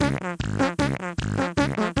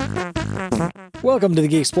Welcome to the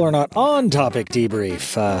Geek Explorenaut On Topic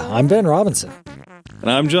Debrief. I'm Ben Robinson. And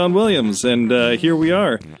I'm John Williams, and here we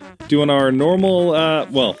are, doing our normal,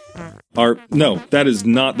 no, that is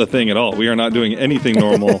not the thing at all. We are not doing anything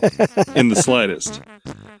normal in the slightest.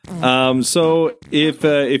 So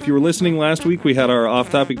if you were listening last week, we had our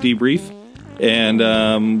off-topic debrief,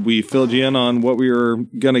 and we filled you in on what we were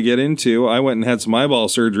going to get into. I went and had some eyeball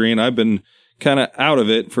surgery, and I've been kind of out of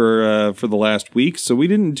it for the last week, so we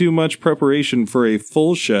didn't do much preparation for a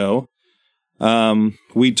full show.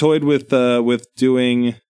 We toyed with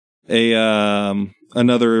doing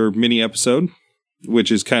another mini episode,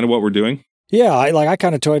 which is kind of what we're doing. Yeah, I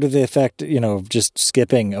kind of toyed with the effect, of just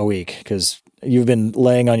skipping a week because you've been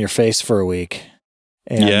laying on your face for a week.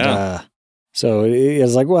 And, yeah. So it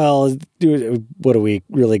was like, well, what do we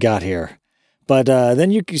really got here? But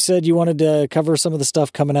then you said you wanted to cover some of the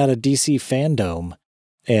stuff coming out of DC Fandom.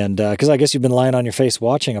 And because I guess you've been lying on your face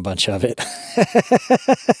watching a bunch of it.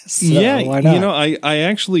 So, yeah, why not? I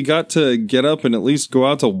actually got to get up and at least go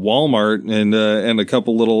out to Walmart and a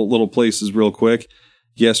couple little places real quick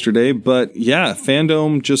yesterday. But yeah,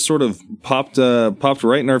 Fandom just sort of popped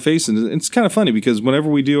right in our face, and it's kind of funny because whenever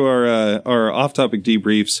we do our off-topic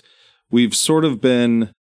debriefs, we've sort of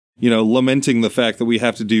been lamenting the fact that we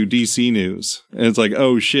have to do DC news, and it's like,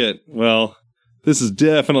 oh shit, well, this is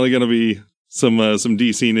definitely going to be some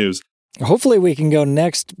DC news. Hopefully we can go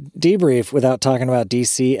next debrief without talking about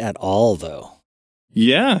DC at all, though.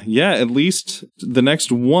 Yeah, at least the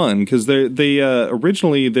next one, because they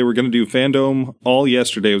originally they were going to do Fandom all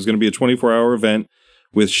yesterday. It was going to be a 24-hour event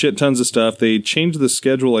with shit tons of stuff. They changed the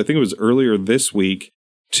schedule, I think it was earlier this week,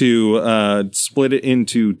 to split it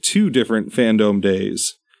into 2 different Fandom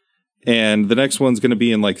days. And the next one's going to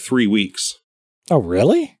be in like 3 weeks. Oh,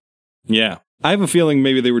 really? Yeah. I have a feeling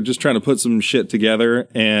maybe they were just trying to put some shit together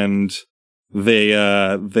and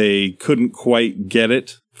they couldn't quite get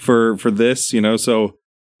it for this, so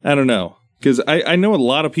I don't know. Because I know a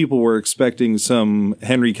lot of people were expecting some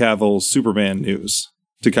Henry Cavill Superman news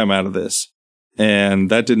to come out of this, and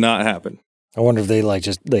that did not happen. I wonder if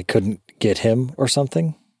they couldn't get him or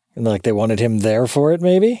something, and they wanted him there for it,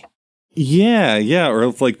 maybe? Yeah, or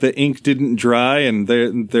if the ink didn't dry and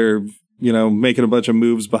they're making a bunch of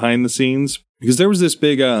moves behind the scenes. Because there was this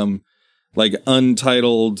big,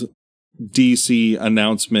 untitled DC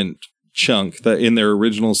announcement chunk that in their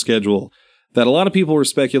original schedule that a lot of people were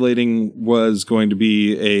speculating was going to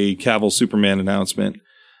be a Cavill Superman announcement.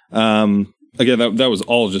 Again, that was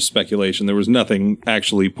all just speculation. There was nothing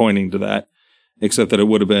actually pointing to that, except that it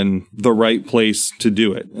would have been the right place to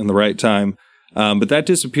do it and the right time. But that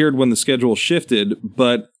disappeared when the schedule shifted.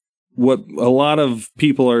 But what a lot of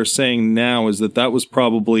people are saying now is that was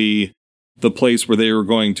probably the place where they were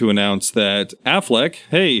going to announce that Affleck,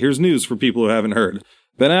 hey, here's news for people who haven't heard.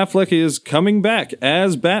 Ben Affleck is coming back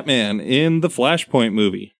as Batman in the Flashpoint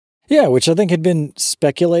movie. Yeah, which I think had been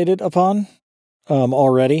speculated upon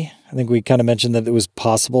already. I think we kind of mentioned that it was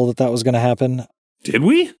possible that was going to happen. Did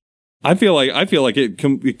we? I feel like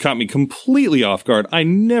it caught me completely off guard. I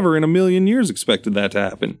never in a million years expected that to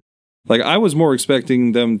happen. I was more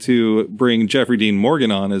expecting them to bring Jeffrey Dean Morgan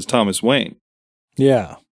on as Thomas Wayne.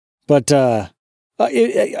 Yeah. But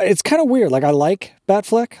it's kind of weird. I like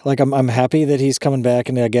Batfleck. I'm happy that he's coming back,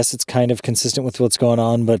 and I guess it's kind of consistent with what's going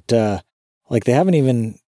on. But they haven't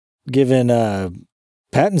even given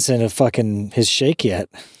Pattinson his shake yet.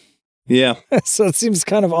 Yeah. So it seems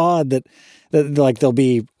kind of odd that there'll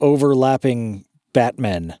be overlapping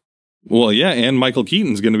Batmen. Well, yeah, and Michael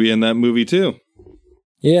Keaton's going to be in that movie too.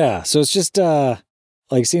 Yeah. So it's just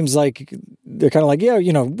seems like they're kind of yeah,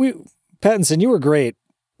 Pattinson, you were great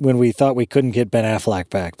when we thought we couldn't get Ben Affleck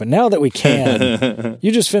back, but now that we can,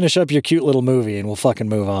 you just finish up your cute little movie and we'll fucking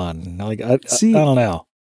move on. I don't know.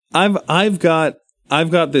 I've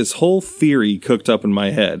got this whole theory cooked up in my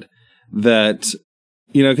head that,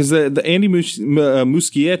 because the Andy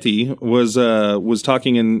Muschietti was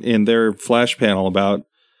talking in their Flash panel about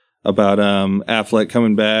Affleck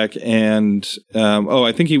coming back, and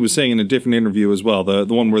I think he was saying in a different interview as well, the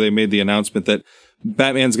one where they made the announcement that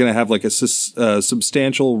Batman's going to have a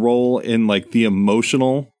substantial role in the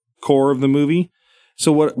emotional core of the movie.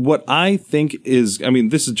 So what I think is,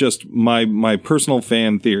 this is just my personal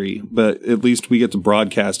fan theory, but at least we get to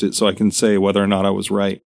broadcast it so I can say whether or not I was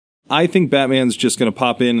right. I think Batman's just going to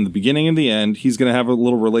pop in the beginning and the end. He's going to have a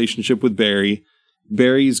little relationship with Barry.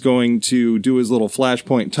 Barry's going to do his little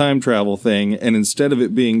Flashpoint time travel thing, and instead of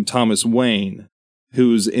it being Thomas Wayne,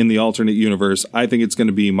 who's in the alternate universe, I think it's going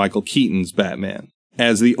to be Michael Keaton's Batman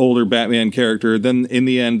as the older Batman character. Then in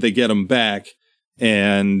the end, they get him back,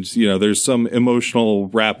 and there's some emotional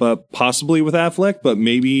wrap up possibly with Affleck, but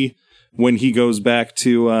maybe when he goes back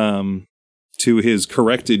to his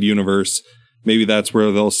corrected universe, maybe that's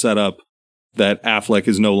where they'll set up that Affleck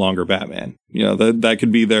is no longer Batman. You know, that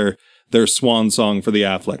could be their swan song for the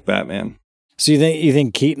Affleck Batman. So you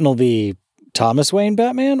think Keaton will be Thomas Wayne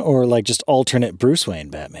Batman, or like just alternate Bruce Wayne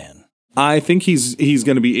Batman? I think he's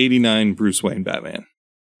going to be 89 Bruce Wayne Batman.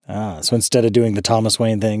 So instead of doing the Thomas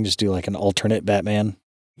Wayne thing, just do like an alternate Batman.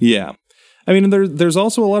 Yeah. I mean, there's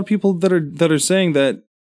also a lot of people that are saying that,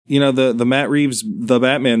 you know, the Matt Reeves The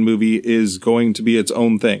Batman movie is going to be its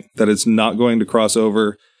own thing, that it's not going to cross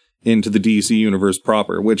over into the DC universe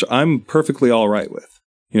proper, which I'm perfectly all right with.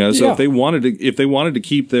 You know, so if they wanted to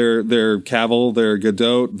keep their Cavill, their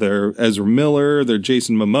Godot, their Ezra Miller, their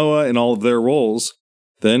Jason Momoa in all of their roles,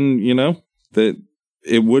 then, you know, that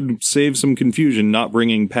it would save some confusion not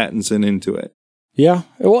bringing Pattinson into it. Yeah.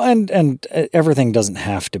 Well, and everything doesn't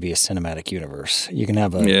have to be a cinematic universe. You can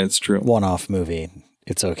have it's true. One-off movie.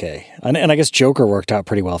 It's okay. And I guess Joker worked out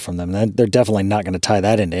pretty well from them. They're definitely not going to tie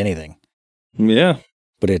that into anything. Yeah.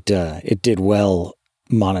 But it did well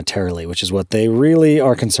monetarily, which is what they really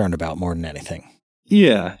are concerned about more than anything.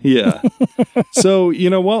 Yeah. So, you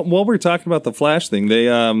know, while we're talking about the Flash thing,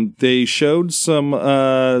 they showed some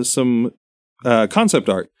concept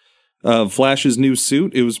art of Flash's new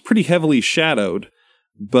suit. It was pretty heavily shadowed,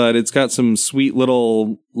 but it's got some sweet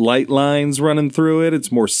little light lines running through it.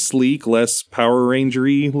 It's more sleek, less Power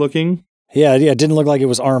Ranger-y looking. Yeah, it didn't look like it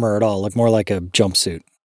was armor at all. It looked more like a jumpsuit.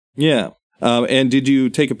 Yeah. And did you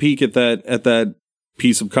take a peek at that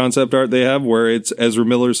piece of concept art they have where it's Ezra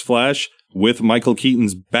Miller's Flash with Michael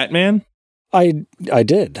Keaton's Batman? I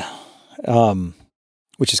did,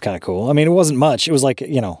 which is kind of cool. I mean, it wasn't much. It was like,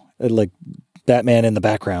 you know, like Batman in the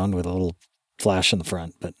background with a little Flash in the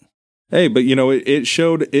front. But hey, but you know, it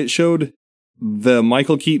showed the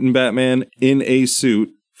Michael Keaton Batman in a suit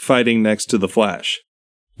fighting next to the Flash,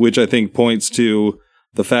 which I think points to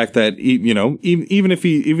the fact that, you know, even if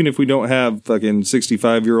we don't have fucking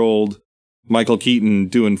 65-year-old Michael Keaton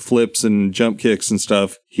doing flips and jump kicks and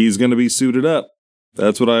stuff, he's going to be suited up.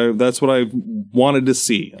 That's what I wanted to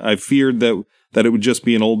see. I feared that it would just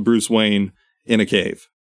be an old Bruce Wayne in a cave.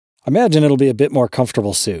 I imagine it'll be a bit more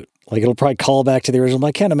comfortable suit. Like, it'll probably call back to the original.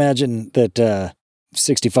 I can't imagine that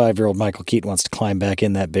 65-year-old Michael Keaton wants to climb back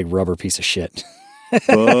in that big rubber piece of shit.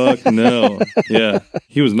 Fuck no. Yeah.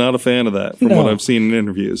 He was not a fan of that from what I've seen in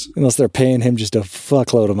interviews. Unless they're paying him just a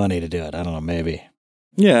fuckload of money to do it. I don't know, maybe.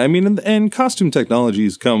 Yeah, I mean, and costume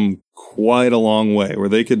technology's come quite a long way where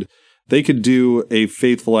they could do a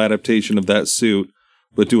faithful adaptation of that suit,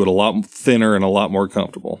 but do it a lot thinner and a lot more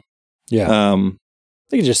comfortable. Yeah.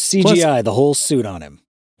 They could just CGI the whole suit on him.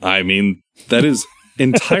 I mean, that is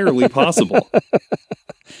entirely possible.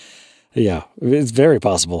 Yeah, it's very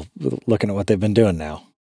possible looking at what they've been doing now.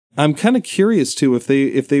 I'm kind of curious too if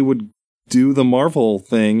they would do the Marvel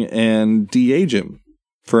thing and de-age him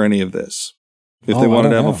for any of this. If they wanted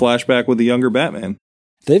to have a flashback with the younger Batman.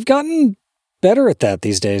 They've gotten better at that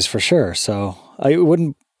these days for sure, so I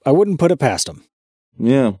wouldn't put it past them.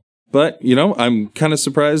 Yeah. But, you know, I'm kind of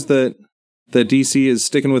surprised that DC is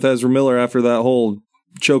sticking with Ezra Miller after that whole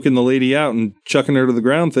choking the lady out and chucking her to the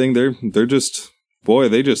ground thing. They're just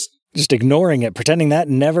ignoring it, pretending that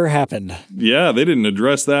never happened. Yeah, they didn't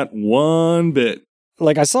address that one bit.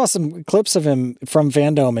 Like, I saw some clips of him from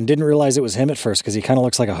Fandom and didn't realize it was him at first because he kind of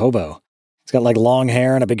looks like a hobo. He's got like long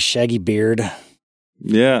hair and a big shaggy beard.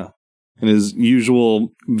 Yeah. And his usual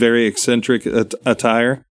very eccentric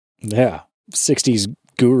attire. Yeah. 60s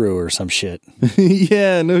guru or some shit.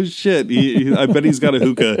 Yeah, no shit. I bet he's got a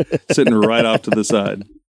hookah sitting right off to the side.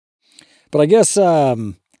 But I guess,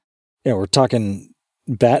 we're talking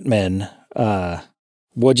Batman.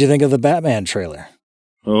 What'd you think of the Batman trailer?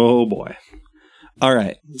 Oh boy. All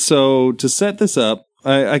right. So to set this up,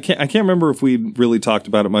 I can't remember if we really talked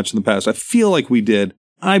about it much in the past. I feel like we did.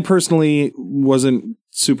 I personally wasn't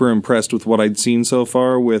super impressed with what I'd seen so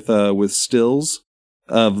far with stills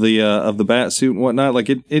of the bat suit and whatnot. Like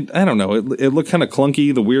it I don't know. It looked kind of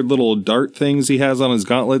clunky. The weird little dart things he has on his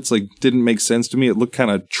gauntlets didn't make sense to me. It looked kind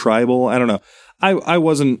of tribal. I don't know. I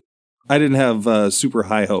didn't have super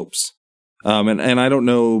high hopes. And I don't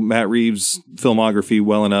know Matt Reeves' filmography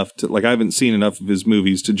well enough to, I haven't seen enough of his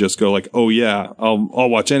movies to just go oh yeah, I'll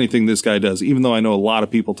watch anything this guy does, even though I know a lot of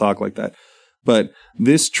people talk like that. But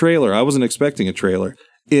this trailer, I wasn't expecting a trailer.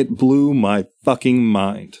 It blew my fucking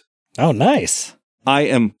mind. Oh, nice. I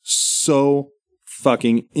am so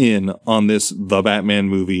fucking in on this The Batman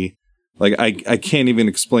movie. I can't even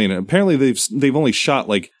explain it. Apparently they've only shot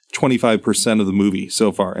 25% of the movie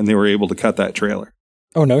so far, and they were able to cut that trailer.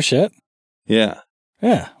 Oh, no shit. Yeah.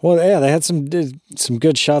 Yeah. Well, yeah, they had some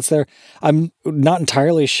good shots there. I'm not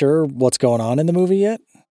entirely sure what's going on in the movie yet.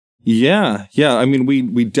 Yeah. I mean,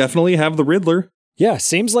 we definitely have the Riddler. Yeah,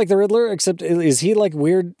 seems like the Riddler, except is he like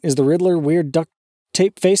weird? Is the Riddler weird duct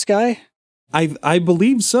tape face guy? I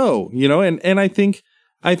believe so, and I think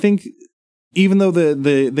even though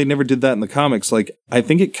they never did that in the comics, like I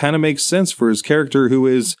think it kind of makes sense for his character, who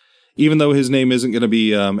is, even though his name isn't going to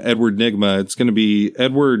be Edward Nygma, it's going to be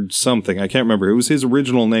Edward something. I can't remember. It was his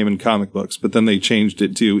original name in comic books, but then they changed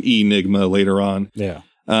it to Enigma later on. Yeah.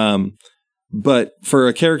 But for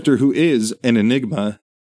a character who is an enigma,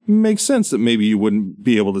 makes sense that maybe you wouldn't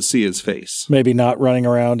be able to see his face. Maybe not running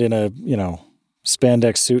around in a,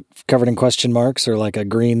 spandex suit covered in question marks, or like a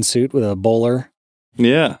green suit with a bowler.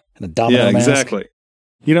 Yeah. And a domino mask. Exactly.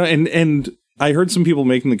 And I heard some people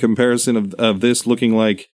making the comparison of this looking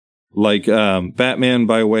like Batman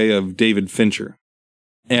by way of David Fincher.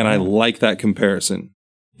 And I like that comparison.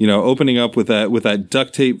 Opening up with that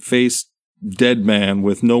duct tape faced dead man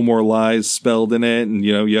with no more lies spelled in it. And,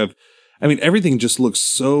 you have, everything just looks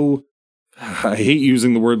so, I hate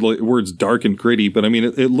using the words dark and gritty, but I mean,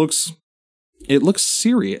 it looks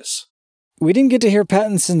serious. We didn't get to hear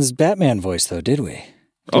Pattinson's Batman voice though, did we?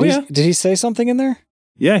 Did he say something in there?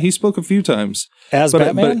 Yeah, he spoke a few times. As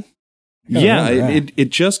Batman? It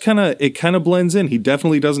just kind of blends in. He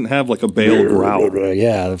definitely doesn't have like a Bale growl.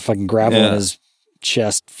 Yeah, the fucking gravel in his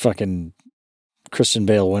chest, fucking Christian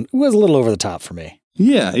Bale was a little over the top for me.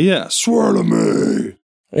 Yeah. Swear to me.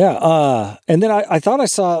 Yeah, and then I thought I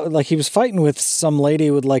saw like he was fighting with some lady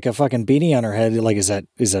with like a fucking beanie on her head. Like, is that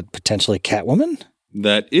potentially Catwoman?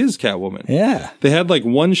 That is Catwoman. Yeah. They had like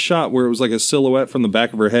one shot where it was like a silhouette from the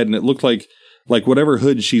back of her head, and it looked like whatever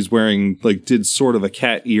hood she's wearing like did sort of a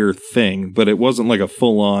cat ear thing, but it wasn't like a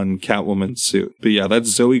full on Catwoman suit. But yeah, that's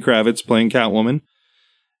Zoe Kravitz playing Catwoman.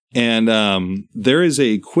 And there is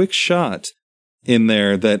a quick shot in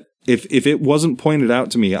there that if it wasn't pointed out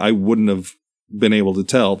to me, I wouldn't have been able to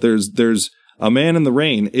tell. There's a man in the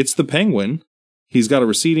rain. It's the Penguin. He's got a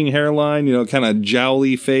receding hairline, kind of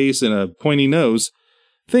jowly face and a pointy nose.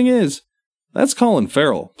 Thing is, that's Colin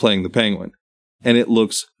Farrell playing the Penguin, and it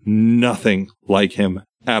looks nothing like him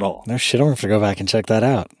at all. No shit, I'm gonna have to go back and check that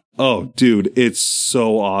out. Oh, dude, it's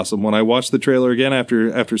so awesome. When I watched the trailer again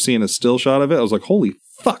after seeing a still shot of it, I was like, holy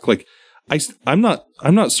fuck. Like, I'm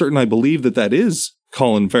not certain I believe that is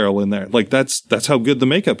Colin Farrell in there. Like, that's how good the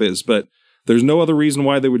makeup is, but there's no other reason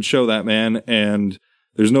why they would show that man, and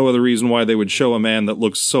there's no other reason why they would show a man that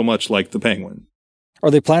looks so much like the Penguin. Are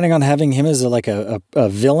they planning on having him as a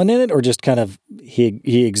villain in it, or just kind of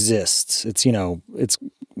he exists? It's it's,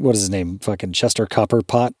 what is his name? Fucking Chester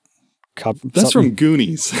Copperpot. That's from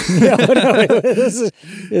Goonies.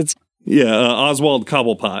 It's Oswald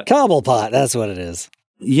Cobblepot. Cobblepot, that's what it is.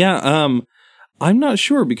 Yeah, I'm not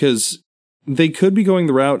sure, because they could be going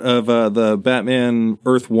the route of the Batman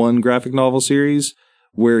Earth 1 graphic novel series,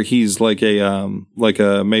 where he's like a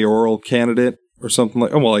mayoral candidate or something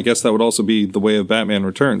like. Oh, well, I guess that would also be the way of Batman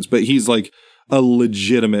Returns, but he's like a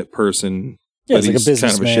legitimate person. Yeah, he's like a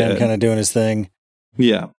businessman, kind of doing his thing.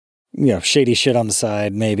 Yeah. Shady shit on the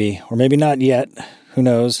side, maybe, or maybe not yet. Who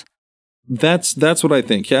knows? That's what I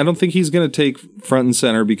think. Yeah, I don't think he's going to take front and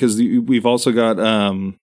center, because we've also got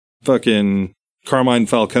fucking Carmine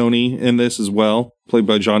Falcone in this as well, played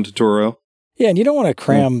by John Turturro. Yeah, and you don't want to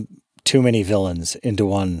cram too many villains into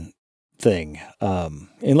one thing,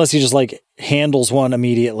 unless he just like handles one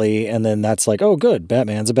immediately, and then that's like, oh, good,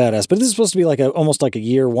 Batman's a badass. But this is supposed to be like almost like a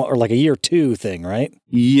year one or like a year two thing, right?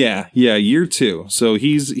 Yeah, year two. So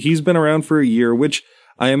he's been around for a year, which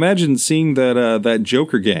I imagine, seeing that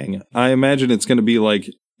Joker gang, I imagine it's going to be like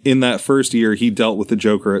in that first year he dealt with the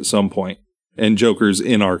Joker at some point, and Joker's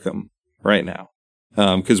in Arkham right now,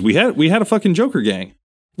 because we had a fucking Joker gang.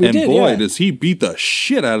 Does he beat the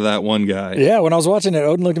shit out of that one guy. Yeah, when I was watching it,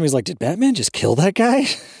 Odin looked at me, he's like, did Batman just kill that guy?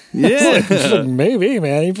 Yeah. like, maybe,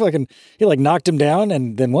 man. He like knocked him down,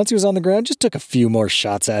 and then once he was on the ground, just took a few more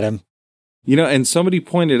shots at him. And somebody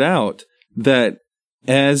pointed out that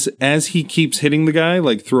as he keeps hitting the guy,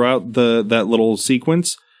 like throughout that little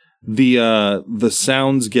sequence, the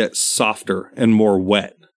sounds get softer and more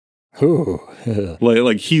wet. Ooh.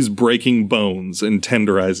 like he's breaking bones and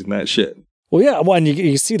tenderizing that shit. Well, yeah. Well, and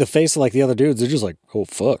you see the face of like the other dudes. They're just like, oh,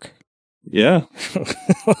 fuck. Yeah.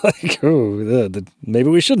 Like, oh, maybe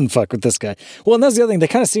we shouldn't fuck with this guy. Well, and that's the other thing. They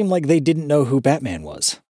kind of seemed like they didn't know who Batman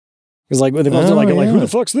was. Because like, they both like, who the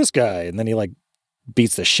fuck's this guy? And then he like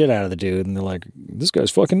beats the shit out of the dude. And they're like, this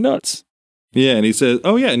guy's fucking nuts. Yeah. And he says,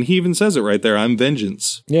 oh, yeah. And he even says it right there. I'm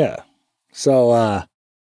vengeance. Yeah. So, I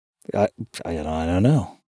don't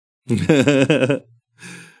know.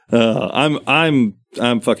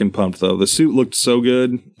 I'm fucking pumped though. The suit looked so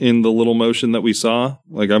good in the little motion that we saw.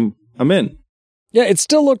 Like I'm in. Yeah, it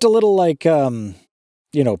still looked a little like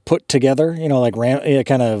put together. Like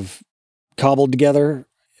kind of cobbled together.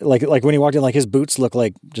 Like when he walked in, like his boots look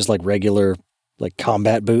like just like regular like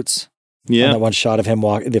combat boots. Yeah. On that one shot of him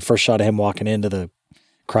the first shot of him walking into the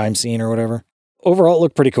crime scene or whatever. Overall, it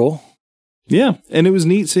looked pretty cool. Yeah, and it was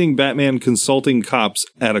neat seeing Batman consulting cops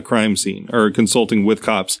at a crime scene, or consulting with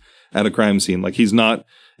cops at a crime scene. Like, he's not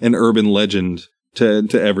an urban legend to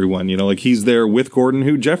everyone, like he's there with Gordon,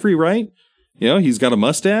 who Jeffrey Wright, he's got a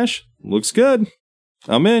mustache, looks good.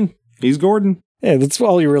 I'm in. He's Gordon. Yeah, that's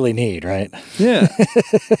all you really need, right? Yeah.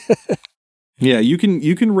 Yeah, you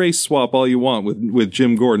can race swap all you want with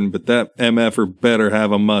Jim Gordon, but that MFer better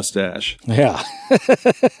have a mustache. Yeah.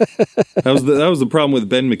 That was the problem with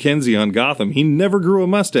Ben McKenzie on Gotham. He never grew a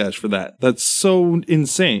mustache for that. That's so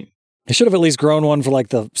insane. He should have at least grown one for like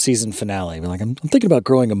the season finale. Be like, I'm thinking about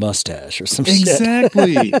growing a mustache or some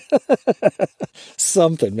exactly. shit.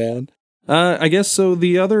 Something, man. I guess so. Not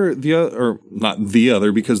the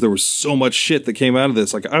other, because there was so much shit that came out of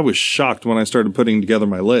this. Like, I was shocked when I started putting together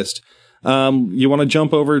my list. You want to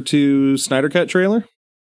jump over to Snyder Cut trailer?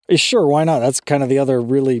 Sure, why not? That's kind of the other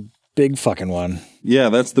really big fucking one. Yeah,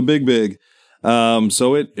 that's the big.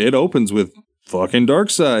 So it opens with fucking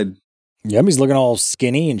Darkseid. Yep, he's looking all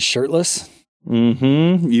skinny and shirtless.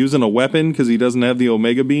 Mm-hmm. Using a weapon because he doesn't have the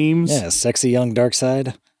Omega beams. Yeah, sexy young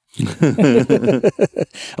Darkseid.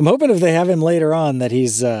 I'm hoping if they have him later on that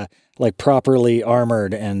he's like properly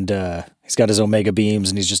armored and he's got his Omega beams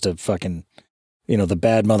and he's just a fucking, the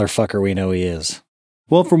bad motherfucker we know he is.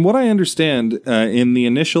 Well, from what I understand, in the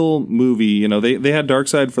initial movie, they had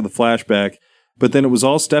Darkseid for the flashback, but then it was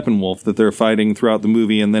all Steppenwolf that they're fighting throughout the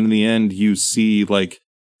movie, and then in the end you see like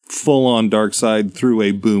full-on Darkseid through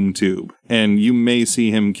a boom tube, and you may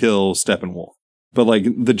see him kill Steppenwolf. But like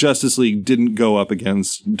the Justice League didn't go up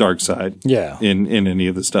against Darkseid in any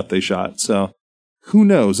of the stuff they shot. So who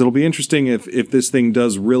knows? It'll be interesting if this thing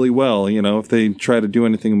does really well, if they try to do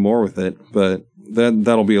anything more with it. But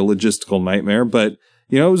that'll be a logistical nightmare. But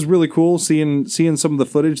it was really cool seeing some of the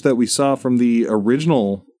footage that we saw from the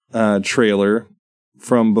original trailer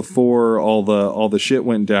from before all the shit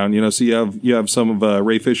went down. So you have some of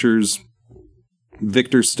Ray Fisher's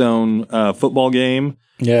Victor Stone football game.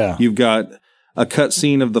 Yeah. You've got a cut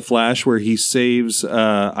scene of the Flash where he saves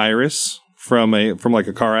Iris from like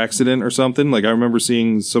a car accident or something. Like, I remember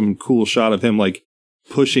seeing some cool shot of him like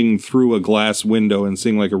pushing through a glass window and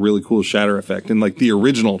seeing like a really cool shatter effect in like the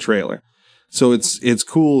original trailer. So it's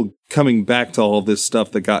cool coming back to all of this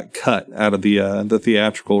stuff that got cut out of the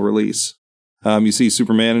theatrical release. You see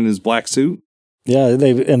Superman in his black suit. Yeah,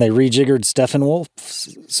 they rejiggered Steppenwolf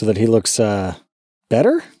so that he looks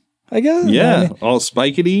better, I guess. Yeah, all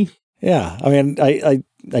spikety. Yeah, I mean, I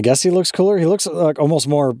guess he looks cooler. He looks like almost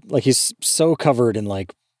more like he's so covered in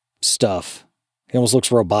like stuff. He almost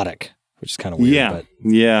looks robotic, which is kind of weird.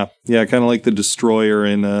 Yeah, kind of like the Destroyer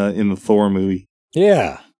in the Thor movie.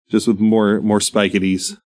 Yeah, just with more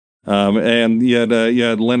spiketies. And you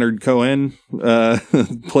had Leonard Cohen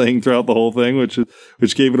playing throughout the whole thing,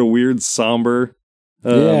 which gave it a weird somber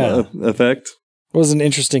effect. It was an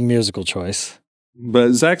interesting musical choice.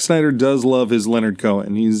 But Zack Snyder does love his Leonard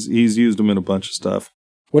Cohen. He's used him in a bunch of stuff.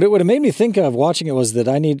 What it made me think of watching it was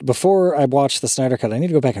that before I watch the Snyder Cut, I need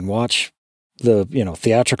to go back and watch the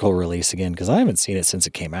theatrical release again because I haven't seen it since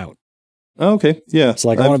it came out. Okay, yeah. It's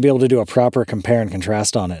like I want to be able to do a proper compare and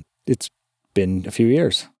contrast on it. It's been a few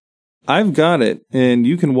years. I've got it, and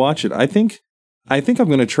you can watch it. I think I'm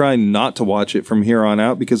going to try not to watch it from here on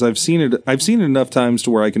out because I've seen it enough times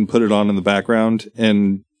to where I can put it on in the background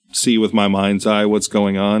and see with my mind's eye what's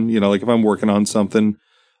going on. Like if I'm working on something,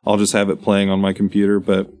 I'll just have it playing on my computer.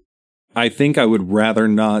 But I think I would rather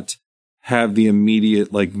not have the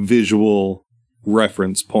immediate like visual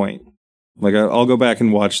reference point. Like I'll go back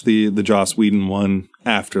and watch the Joss Whedon one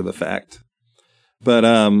after the fact. But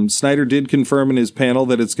Snyder did confirm in his panel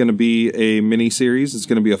that it's going to be a mini-series. It's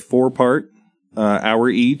going to be a 4-part, hour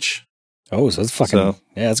each. Oh, so it's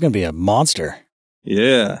it's going to be a monster.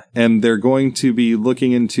 Yeah, and they're going to be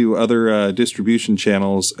looking into other distribution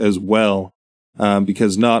channels as well,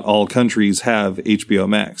 because not all countries have HBO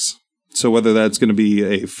Max. So whether that's going to be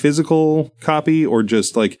a physical copy or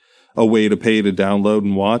just like a way to pay to download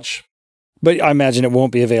and watch. But I imagine it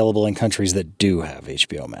won't be available in countries that do have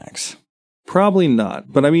HBO Max. Probably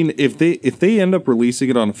not. But I mean, if they end up releasing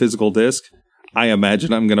it on a physical disc, I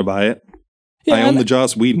imagine I'm going to buy it. Yeah, I own the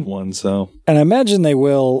Joss Whedon one, so. And I imagine they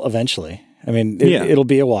will eventually. I mean, it'll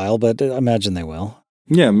be a while, but I imagine they will.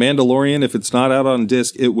 Yeah, Mandalorian, if it's not out on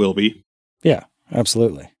disc, it will be. Yeah,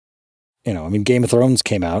 absolutely. I mean, Game of Thrones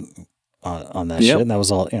came out on that shit, and that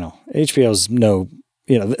was all, HBO's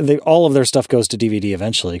all of their stuff goes to DVD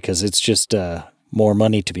eventually because it's just more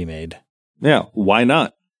money to be made. Yeah, why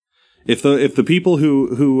not? If the people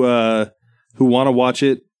who want to watch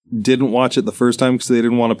it didn't watch it the first time because they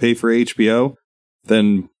didn't want to pay for HBO,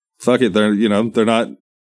 then fuck it.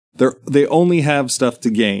 They only have stuff to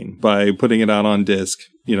gain by putting it out on disc,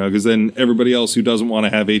 because then everybody else who doesn't want to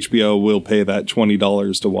have HBO will pay that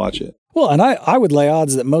 $20 to watch it. Well, and I would lay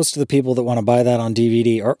odds that most of the people that want to buy that on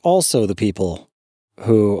DVD are also the people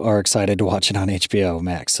who are excited to watch it on HBO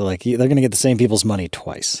Max. So they're going to get the same people's money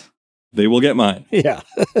twice. They will get mine. Yeah.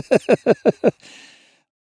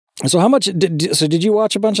 So how much did you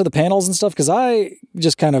watch a bunch of the panels and stuff? Because I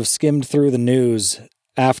just kind of skimmed through the news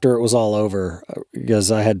after it was all over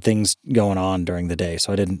because I had things going on during the day.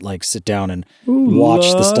 So I didn't sit down and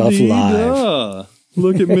watch the stuff live.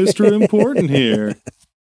 Look at Mr. Important here.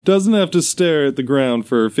 Doesn't have to stare at the ground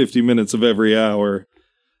for 50 minutes of every hour.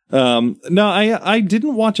 No, I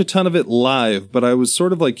didn't watch a ton of it live, but I was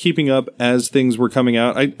sort of keeping up as things were coming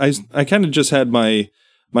out. I kind of just had my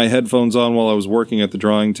headphones on while I was working at the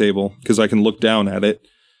drawing table because I can look down at it.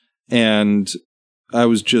 And I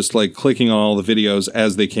was just clicking on all the videos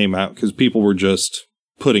as they came out because people were just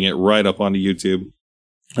putting it right up onto YouTube.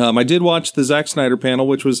 I did watch the Zack Snyder panel,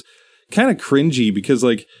 which was kind of cringy because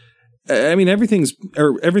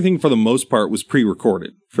everything for the most part was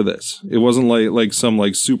pre-recorded for this. It wasn't like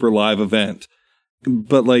some super live event,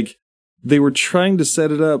 but they were trying to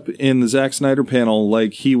set it up in the Zack Snyder panel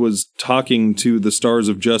like he was talking to the stars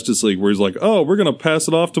of Justice League, where he's like, "Oh, we're gonna pass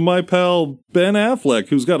it off to my pal Ben Affleck,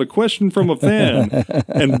 who's got a question from a fan,"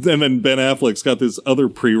 and then Ben Affleck's got this other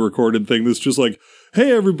pre-recorded thing that's just like,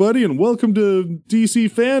 "Hey everybody, and welcome to DC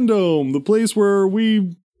Fandom, the place where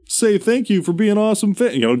we say thank you for being awesome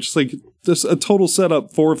fan," just a total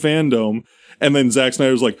setup for fandom. And then Zack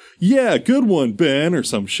Snyder's like, "Yeah, good one, Ben," or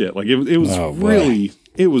some shit.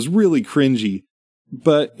 It was really cringy.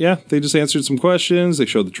 But yeah, they just answered some questions. They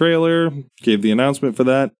showed the trailer, gave the announcement for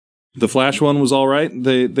that. The Flash one was all right.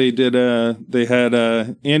 They had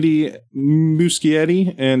Andy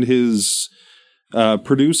Muschietti and his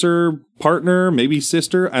producer partner, maybe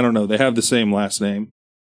sister. I don't know. They have the same last name.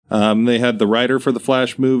 They had the writer for the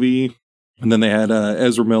Flash movie, and then they had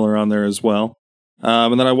Ezra Miller on there as well.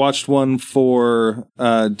 And then I watched one for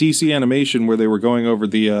DC Animation where they were going over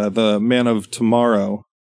the Man of Tomorrow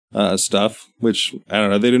stuff, which I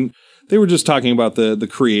don't know. They were just talking about the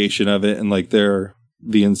creation of it and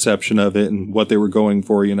the inception of it and what they were going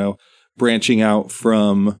for. Branching out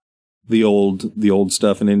from the old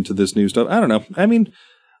stuff and into this new stuff. I don't know. I mean,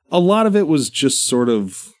 a lot of it was just sort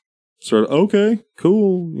of okay,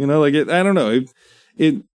 cool. I don't know.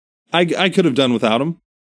 I could have done without them.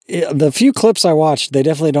 Yeah, the few clips I watched, they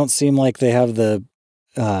definitely don't seem like they have the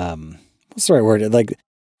what's the right word?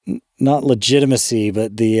 Not legitimacy,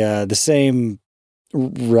 but the same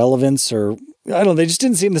relevance, or I don't know. They just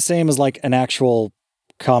didn't seem the same as an actual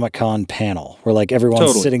Comic-Con panel where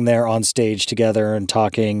everyone's sitting there on stage together and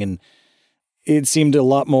talking, and it seemed a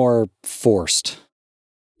lot more forced.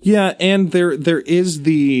 Yeah, and there is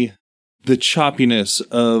the choppiness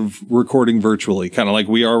of recording virtually, kind of like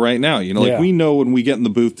we are right now. We know when we get in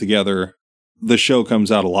the booth together, the show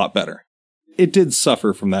comes out a lot better. It did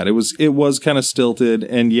suffer from that. It was kind of stilted,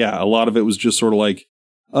 and yeah, a lot of it was just sort of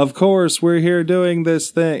of course, we're here doing this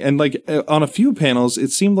thing. And on a few panels,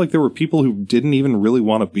 it seemed like there were people who didn't even really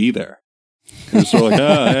want to be there. They were sort of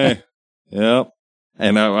oh, hey, yep.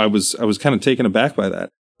 And I was kind of taken aback by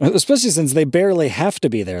that. Especially since they barely have to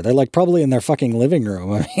be there. They're probably in their fucking living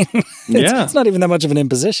room. I mean, it's not even that much of an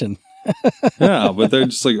imposition. Yeah, but they're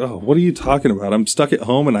just oh, what are you talking about? I'm stuck at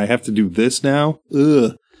home and I have to do this now?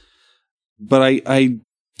 Ugh. But I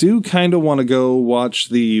do kind of want to go watch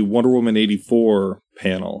the Wonder Woman 84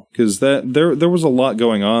 panel because there was a lot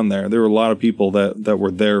going on there. There were a lot of people that were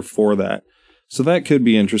there for that. So that could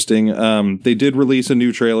be interesting. They did release a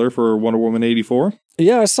new trailer for Wonder Woman 84.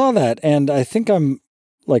 Yeah, I saw that. And I think I'm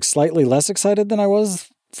slightly less excited than I was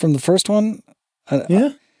from the first one.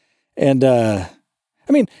 Yeah. And, I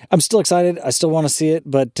mean, I'm still excited. I still want to see it,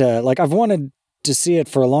 but, I've wanted to see it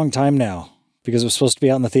for a long time now because it was supposed to be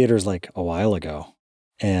out in the theaters a while ago.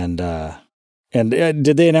 And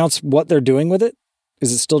did they announce what they're doing with it?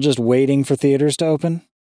 Is it still just waiting for theaters to open?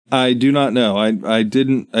 I do not know. I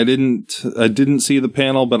didn't see the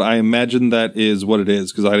panel, but I imagine that is what it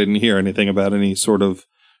is because I didn't hear anything about any sort of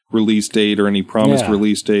release date or any promised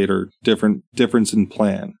release date or difference in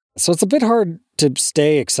plan. So it's a bit hard to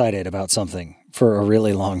stay excited about something for a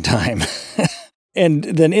really long time. And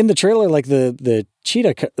then in the trailer, like the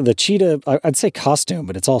cheetah, I'd say costume,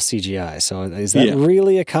 but it's all CGI. So is that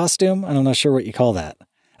really a costume? I'm not sure what you call that.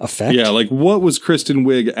 Effect? Yeah, like what was Kristen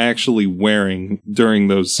Wiig actually wearing during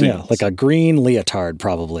those scenes? Yeah, like a green leotard,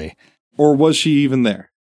 probably. Or was she even there?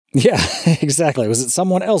 Yeah, exactly. Was it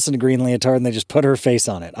someone else in a green leotard and they just put her face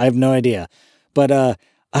on it? I have no idea. But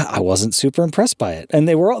I wasn't super impressed by it. And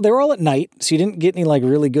they were all at night, so you didn't get any like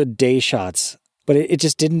really good day shots. But it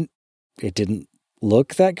just didn't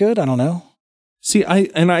look that good. I don't know. See,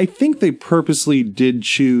 I think they purposely did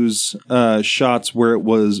choose shots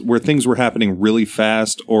where things were happening really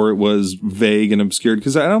fast or it was vague and obscured,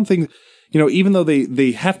 because I don't think, even though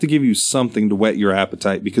they have to give you something to whet your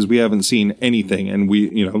appetite, because we haven't seen anything, and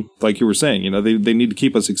we, like you were saying, they need to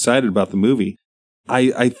keep us excited about the movie.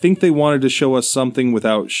 I think they wanted to show us something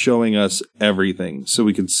without showing us everything, so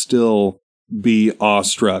we could still be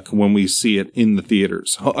awestruck when we see it in the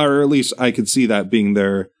theaters, or at least I could see that being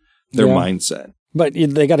their mindset. But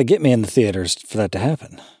they got to get me in the theaters for that to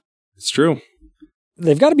happen. It's true.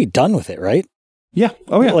 They've got to be done with it, right? Yeah.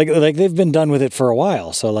 Oh, yeah. Like they've been done with it for a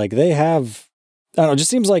while. So like they have, I don't know, it just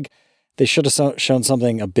seems like they should have shown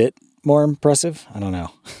something a bit more impressive. I don't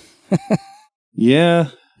know.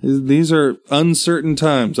 Yeah. These are uncertain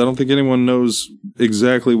times. I don't think anyone knows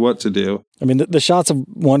exactly what to do. I mean, the shots of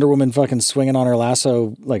Wonder Woman fucking swinging on her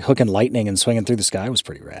lasso, like hooking lightning and swinging through the sky was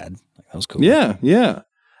pretty rad. That was cool. Yeah. Yeah.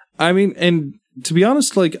 I mean, and to be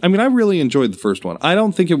honest, I really enjoyed the first one. I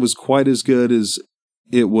don't think it was quite as good as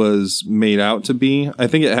it was made out to be. I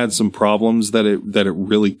think it had some problems that it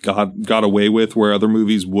really got away with where other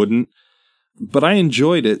movies wouldn't. But I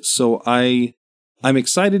enjoyed it, so I'm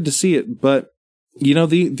excited to see it. But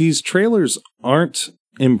these trailers aren't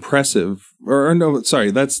impressive. Or no,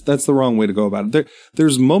 sorry, that's the wrong way to go about it.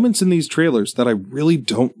 There's moments in these trailers that I really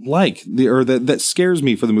don't like, that scares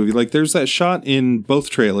me for the movie. Like there's that shot in both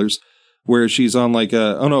trailers where she's on like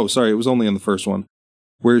it was only in the first one,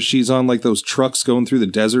 where she's on like those trucks going through the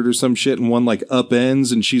desert or some shit, and one like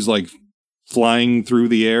upends and she's like flying through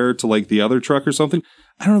the air to like the other truck or something.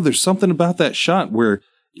 I don't know. There's something about that shot where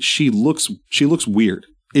she looks weird.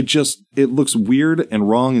 It looks weird and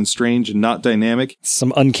wrong and strange and not dynamic.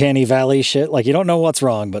 Some uncanny valley shit. Like you don't know what's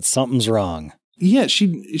wrong, but something's wrong. Yeah,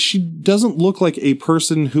 she doesn't look like a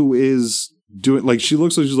person who is doing, like, she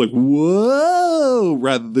looks like she's like, whoa,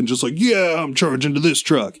 rather than just like, yeah, I'm charging to this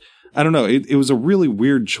truck. I don't know. It was a really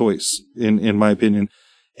weird choice in my opinion.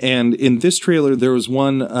 And in this trailer, there was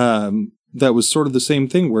one that was sort of the same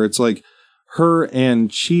thing where it's like her and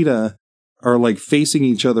Cheetah are like facing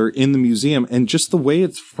each other in the museum, and just the way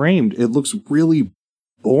it's framed, it looks really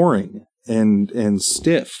boring and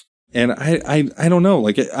stiff. And I don't know.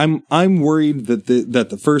 Like I'm worried that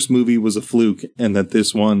the first movie was a fluke and that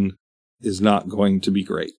this one is not going to be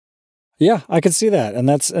great. Yeah, I could see that.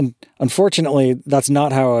 And unfortunately, that's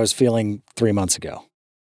not how I was feeling 3 months ago.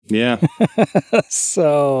 Yeah.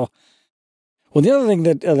 So, well, the other thing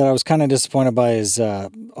that I was kind of disappointed by is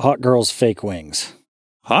Hot Girl's fake wings.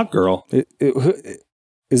 Hot Girl?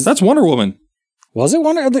 That's Wonder Woman. Was it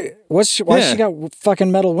Wonder? Why she got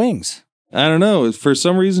fucking metal wings? I don't know. For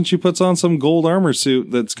some reason, she puts on some gold armor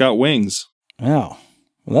suit that's got wings. Oh,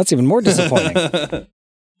 well, that's even more disappointing.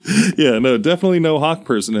 Yeah, no, definitely no Hawk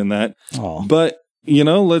person in that. Oh. But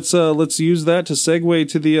let's use that to segue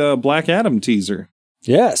to the Black Adam teaser.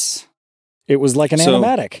 Yes, it was like an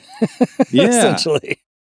animatic. Yeah, essentially.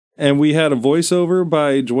 And we had a voiceover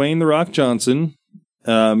by Dwayne "The Rock" Johnson.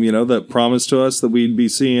 That promised to us that we'd be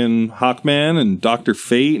seeing Hawkman and Dr.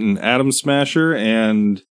 Fate and Atom Smasher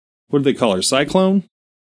and what do they call her? Cyclone?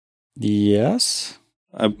 Yes.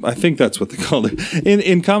 I think that's what they called it.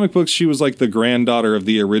 In comic books, she was like the granddaughter of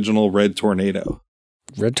the original Red Tornado.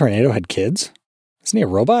 Red Tornado had kids? Isn't he a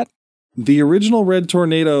robot? The original Red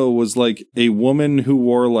Tornado was like a woman who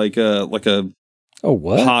wore like a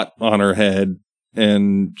pot on her head,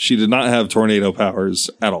 and she did not have tornado powers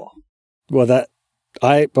at all. Well, that's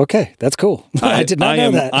cool. I did not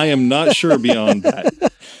know that. I am not sure beyond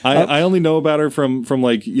that. I only know about her from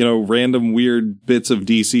like, random weird bits of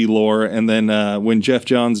DC lore. And then when Jeff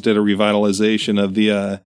Johns did a revitalization of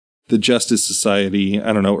the Justice Society,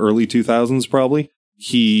 I don't know, early 2000s probably,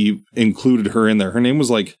 he included her in there. Her name was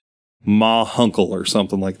like Ma Hunkle or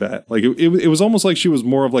something like that. Like it was almost like she was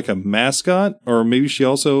more of like a mascot, or maybe she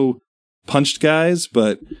also punched guys,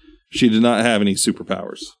 but she did not have any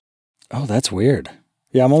superpowers. Oh, that's weird.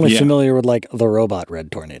 Yeah, I'm only familiar with like the robot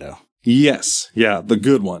Red Tornado. Yes. Yeah, the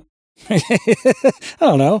good one. I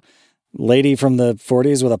don't know. Lady from the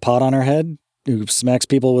 40s with a pot on her head who smacks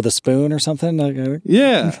people with a spoon or something.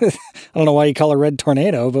 Yeah. I don't know why you call her Red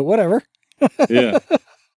Tornado, but whatever. Yeah.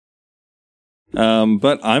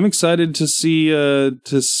 But I'm excited to see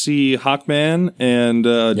Hawkman and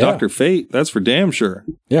Dr. Fate. That's for damn sure.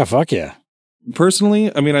 Yeah, fuck yeah.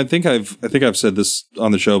 Personally, I mean, I think I've said this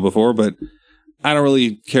on the show before, but I don't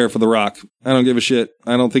really care for The Rock. I don't give a shit.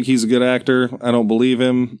 I don't think he's a good actor. I don't believe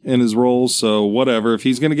him in his roles. So whatever. If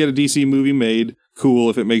he's going to get a DC movie made, cool.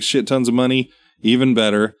 If it makes shit tons of money, even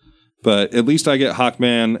better. But at least I get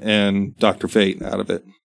Hawkman and Dr. Fate out of it.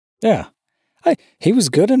 Yeah. He was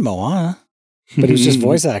good in Moana, but he was just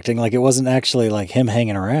voice acting. Like, it wasn't actually like him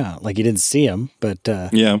hanging around. Like, you didn't see him, but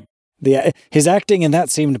yeah. His acting in that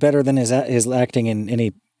seemed better than his acting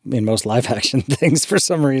in most live action things for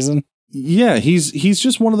some reason. Yeah, he's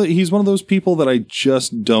just one of those people that I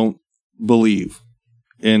just don't believe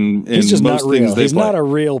in he's just most not real. things they he's play. Not a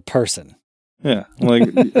real person. Yeah,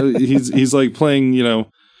 like he's like playing,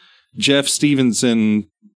 Jeff Stevenson,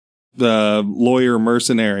 the lawyer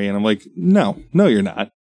mercenary, and I'm like, no, you're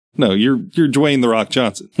not. No, you're Dwayne The Rock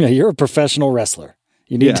Johnson. Yeah, you're a professional wrestler.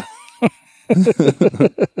 You need to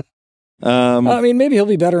I mean, maybe he'll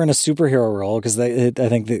be better in a superhero role because I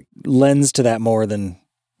think that lends to that more than,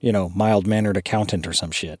 mild-mannered accountant or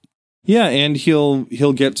some shit. Yeah, and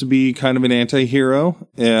he'll get to be kind of an anti-hero,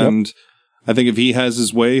 and yep. I think if he has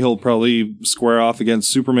his way, he'll probably square off against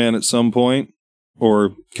Superman at some point,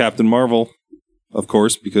 or Captain Marvel, of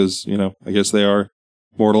course, because, I guess they are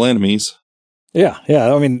mortal enemies. Yeah.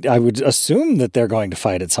 I mean, I would assume that they're going to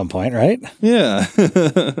fight at some point, right? Yeah.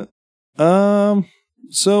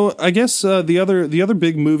 So I guess the other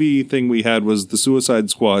big movie thing we had was the Suicide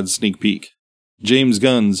Squad sneak peek. James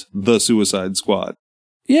Gunn's The Suicide Squad.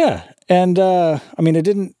 Yeah, and I mean, it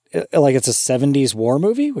didn't it's a 70s war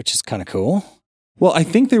movie, which is kind of cool. Well, I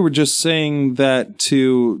think they were just saying that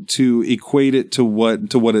to equate it to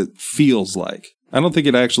what it feels like. I don't think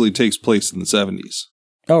it actually takes place in the 70s.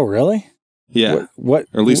 Oh, really? Yeah. What?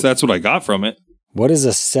 Or at least that's what I got from it. What is a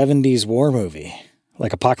 70s war movie?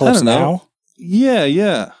 Like Apocalypse Now? Yeah.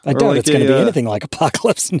 I doubt it's going to be anything like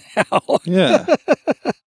Apocalypse Now. Yeah.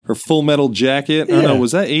 Or Full Metal Jacket. Yeah. I don't know.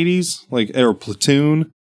 Was that 80s? Or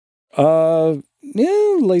Platoon? Yeah,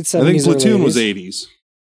 late 70s. I think Platoon was 80s.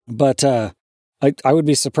 But I would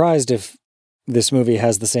be surprised if this movie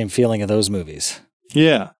has the same feeling of those movies.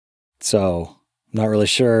 Yeah. So, I'm not really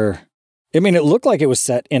sure. I mean, it looked like it was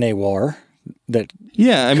set in a war that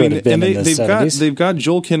I mean, and they've got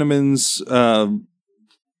Joel Kinnaman's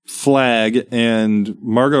flag and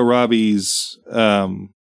Margot Robbie's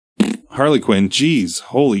Harley Quinn. Jeez,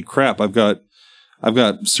 holy crap! I've got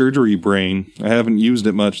surgery brain. I haven't used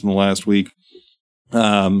it much in the last week.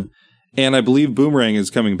 And I believe Boomerang is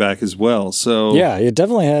coming back as well. So yeah, it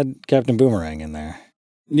definitely had Captain Boomerang in there.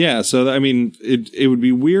 Yeah, so I mean, it would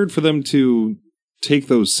be weird for them to take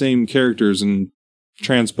those same characters and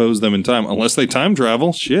transpose them in time, unless they time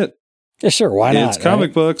travel. Shit. Yeah, sure. Why not? It's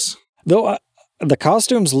comic books. Though the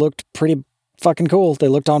costumes looked pretty fucking cool. They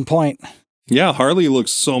looked on point. Yeah, Harley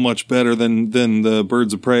looks so much better than the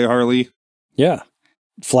Birds of Prey Harley. Yeah.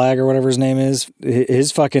 Flag or whatever his name is.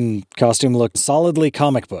 His fucking costume looked solidly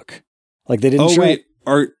comic book. Like they didn't wait.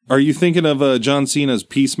 Are you thinking of John Cena's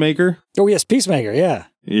Peacemaker? Oh, yes, Peacemaker, yeah.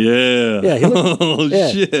 Yeah. He looked,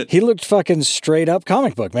 shit. He looked fucking straight up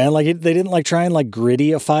comic book, man. Like they didn't try and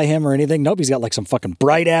grittyify him or anything. Nope, he's got some fucking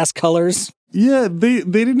bright ass colors. Yeah, they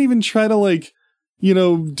didn't even try to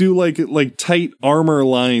do tight armor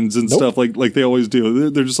lines and stuff like they always do.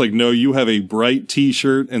 They're just like, no, you have a bright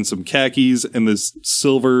t-shirt and some khakis and this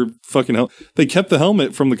silver fucking helmet. They kept the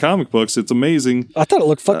helmet from the comic books. It's amazing. I thought it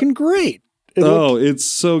looked fucking great. It's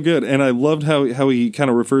so good. And I loved how he kind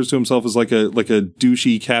of refers to himself as like a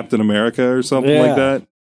douchey Captain America or something like that.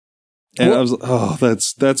 And I was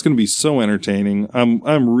that's going to be so entertaining.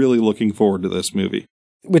 I'm really looking forward to this movie.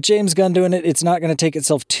 With James Gunn doing it, it's not going to take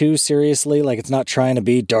itself too seriously. Like, it's not trying to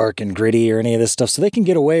be dark and gritty or any of this stuff. So they can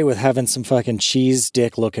get away with having some fucking cheese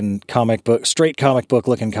dick looking straight comic book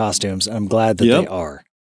looking costumes. And I'm glad that they are.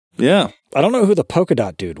 Yeah. I don't know who the polka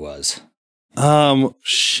dot dude was.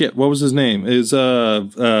 Shit. What was his name? Is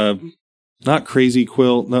not Crazy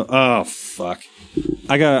Quilt. No. Oh, fuck.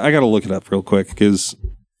 I gotta look it up real quick because,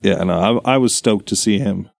 I was stoked to see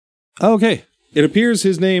him. Okay. It appears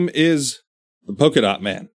his name is the Polka Dot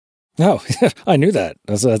Man. Oh, I knew that.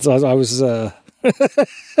 I was. Yeah,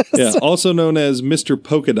 also known as Mr.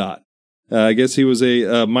 Polka Dot. I guess he was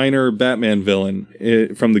a minor Batman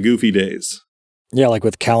villain from the Goofy days. Yeah, like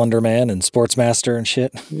with Calendar Man and Sportsmaster and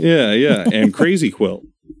shit. Yeah, and Crazy Quilt.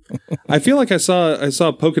 I feel like I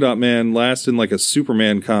saw Polka Dot Man last in a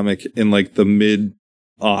Superman comic in the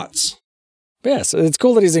mid-aughts. Yeah, so it's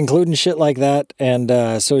cool that he's including shit like that, and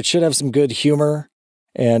so it should have some good humor.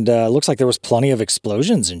 And looks like there was plenty of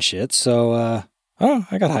explosions and shit. So,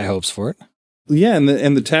 I got high hopes for it. Yeah, and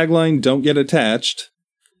the tagline, don't get attached.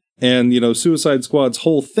 And, Suicide Squad's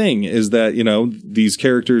whole thing is that, these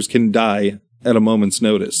characters can die at a moment's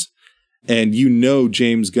notice. And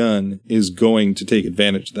James Gunn is going to take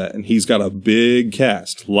advantage of that. And he's got a big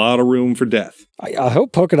cast, a lot of room for death. I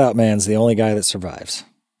hope Polka Dot Man's the only guy that survives.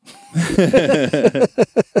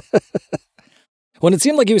 When it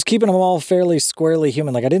seemed like he was keeping them all fairly squarely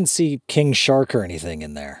human, like I didn't see King Shark or anything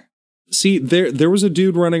in there. See, there was a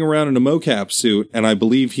dude running around in a mocap suit, and I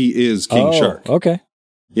believe he is King Shark. Okay.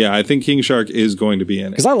 Yeah, I think King Shark is going to be in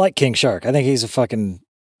it. Because I like King Shark. I think he's a fucking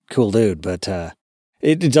cool dude, but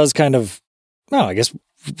it does kind of, I guess,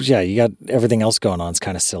 yeah, you got everything else going on. It's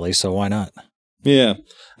kind of silly, so why not? Yeah.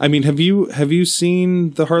 I mean, have you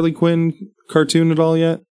seen the Harley Quinn cartoon at all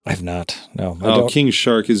yet? I've not. No. King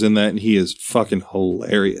Shark is in that, and he is fucking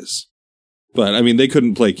hilarious. But, I mean, they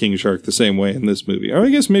couldn't play King Shark the same way in this movie. Or I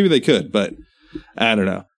guess maybe they could, but I don't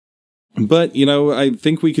know. But, I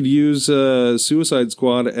think we could use Suicide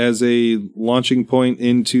Squad as a launching point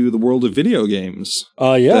into the world of video games.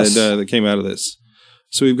 Yes. That came out of this.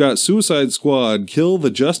 So we've got Suicide Squad Kill the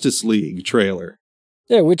Justice League trailer.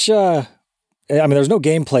 Yeah, which, there's no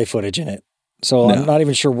gameplay footage in it. So no. I'm not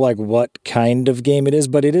even sure what kind of game it is,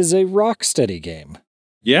 but it is a Rocksteady game.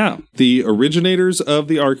 Yeah, the originators of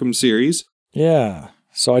the Arkham series. Yeah,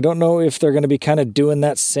 so I don't know if they're going to be kind of doing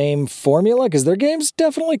that same formula, because their games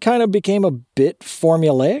definitely kind of became a bit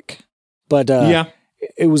formulaic. But yeah,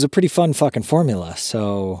 it was a pretty fun fucking formula,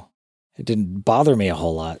 so it didn't bother me a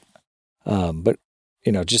whole lot. But,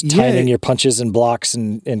 just timing your punches and blocks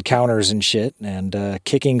and counters and shit, and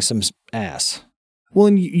kicking some ass. Well,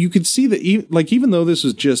 and you could see that, even though this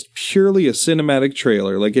was just purely a cinematic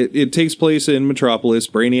trailer, it takes place in Metropolis.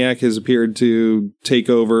 Brainiac has appeared to take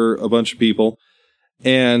over a bunch of people.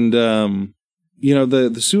 And,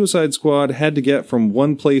 the Suicide Squad had to get from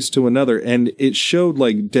one place to another. And it showed,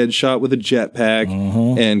 Deadshot with a jetpack.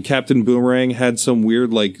 Mm-hmm. And Captain Boomerang had some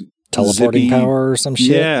weird, teleporting power or some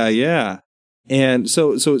shit. Yeah. And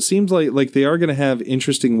so it seems like they are going to have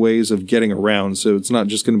interesting ways of getting around. So it's not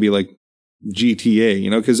just going to be GTA,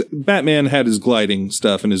 because Batman had his gliding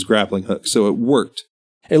stuff and his grappling hook, so it worked.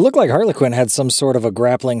 It looked like Harley Quinn had some sort of a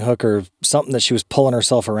grappling hook or something that she was pulling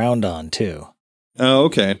herself around on, too. Oh,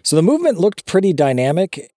 okay. So the movement looked pretty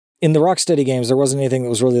dynamic. In the Rocksteady games, there wasn't anything that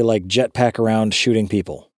was really like jetpack around shooting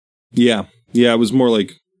people. Yeah, it was more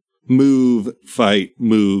like move, fight,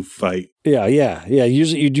 move, fight. Yeah.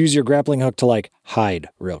 Usually you'd use your grappling hook to hide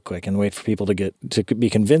real quick and wait for people to be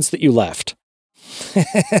convinced that you left.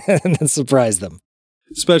 And then surprise them,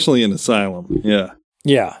 especially in Asylum. Yeah.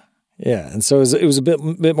 And so it was a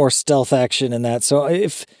bit more stealth action in that. So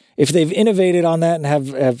if they've innovated on that and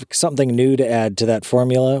have something new to add to that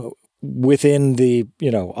formula within the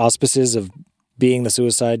auspices of being the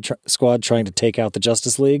Suicide Squad trying to take out the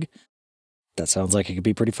Justice League, that sounds like it could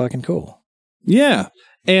be pretty fucking cool. Yeah.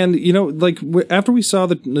 And, after we saw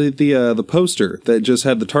the poster that just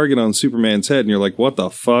had the target on Superman's head, and you're like, what the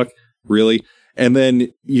fuck? Really? And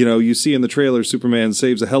then, you see in the trailer, Superman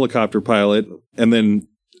saves a helicopter pilot and then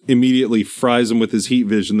immediately fries him with his heat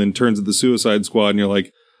vision, then turns to the Suicide Squad, and you're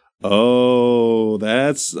like, oh,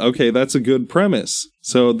 that's a good premise.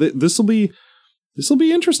 So this will be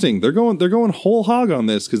interesting. They're going whole hog on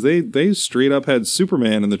this, because they straight up had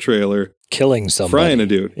Superman in the trailer killing somebody, frying a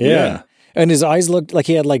dude. Yeah. And his eyes looked like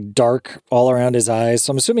he had dark all around his eyes.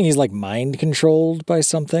 So I'm assuming he's mind controlled by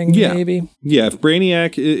something, maybe? Yeah, if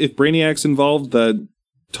Brainiac's involved, that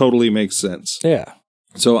totally makes sense. Yeah.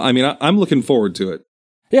 So, I'm looking forward to it.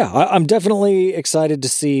 Yeah, I'm definitely excited to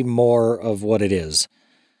see more of what it is.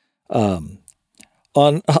 On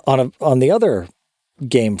the other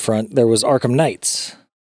game front, there was Arkham Knights,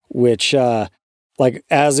 which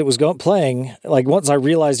as it was playing, once I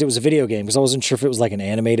realized it was a video game, because I wasn't sure if it was an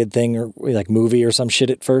animated thing or movie or some shit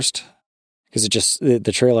at first, because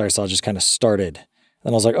the trailer I saw just kind of started,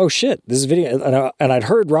 and I was like, oh shit, this is video, and I'd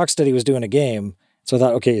heard Rocksteady was doing a game, so I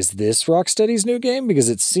thought, okay, is this Rocksteady's new game? Because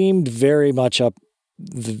it seemed very much up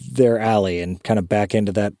their alley and kind of back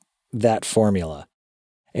into that formula,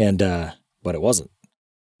 and but it wasn't.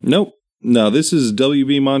 Nope. No, this is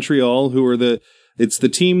WB Montreal, who are it's the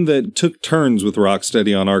team that took turns with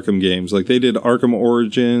Rocksteady on Arkham games. They did Arkham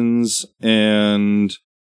Origins, and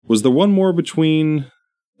was there one more between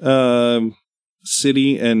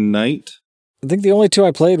City and Night? I think the only two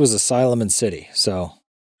I played was Asylum and City, so.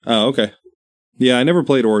 Oh, okay. Yeah, I never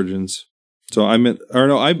played Origins. So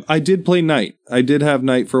I did play Night. I did have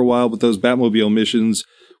Night for a while, but those Batmobile missions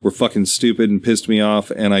were fucking stupid and pissed me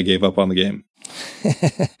off, and I gave up on the game.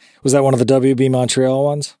 Was that one of the WB Montreal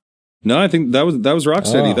ones? No, I think that was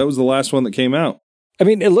Rocksteady. Oh. That was the last one that came out. I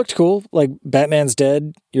mean, it looked cool. Like, Batman's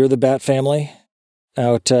dead. You're the Bat family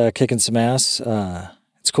out kicking some ass.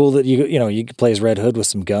 It's cool that you can play as Red Hood with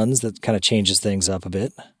some guns. That kind of changes things up a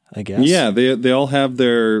bit, I guess. Yeah, they all have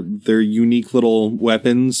their unique little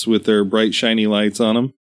weapons with their bright shiny lights on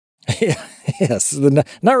them. Yeah, yes.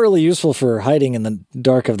 Not really useful for hiding in the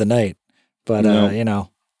dark of the night, but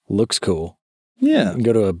No. looks cool. Yeah. You can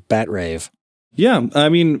go to a bat rave. Yeah, I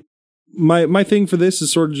mean, my thing for this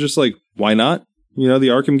is sort of just like, why not? The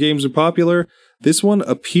Arkham games are popular. This one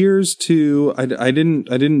appears to. I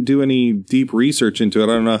didn't do any deep research into it. I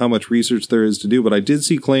don't know how much research there is to do, but I did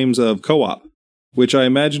see claims of co-op, which I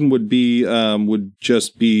imagine would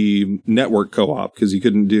just be network co-op because you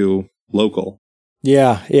couldn't do local.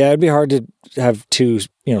 Yeah, it'd be hard to have two,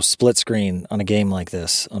 split screen on a game like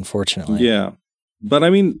this, unfortunately. Yeah, but I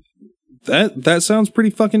mean, that sounds pretty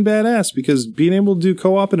fucking badass because being able to do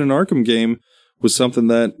co-op in an Arkham game was something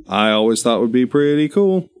that I always thought would be pretty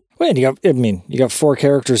cool. Well, you got 4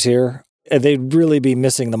 characters here. They'd really be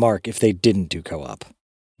missing the mark if they didn't do co-op.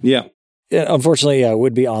 Yeah. Unfortunately, it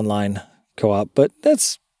would be online co-op, but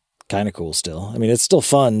that's kind of cool still. I mean, it's still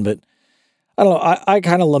fun, but I don't know. I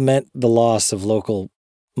kind of lament the loss of local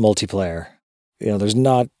multiplayer. There's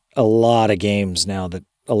not a lot of games now that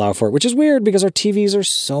allow for it, which is weird because our TVs are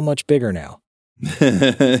so much bigger now.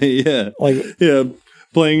 Yeah.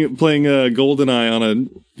 Playing GoldenEye on a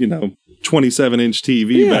 27-inch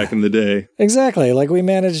TV back in the day. Exactly. Like, we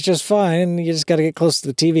managed just fine. You just got to get close to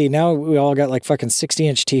the TV. Now we all got like fucking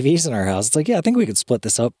 60-inch TVs in our house. It's like, yeah, I think we could split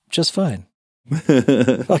this up just fine.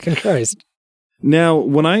 Fucking Christ. Now,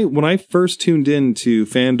 when I first tuned in to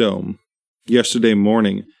Fandom yesterday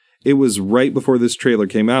morning, it was right before this trailer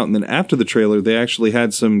came out. And then after the trailer, they actually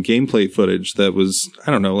had some gameplay footage that was,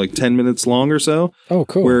 I don't know, like 10 minutes long or so. Oh,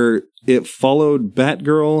 cool. Where it followed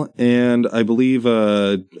Batgirl and I believe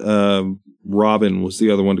Robin was the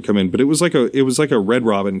other one to come in. But it was like a Red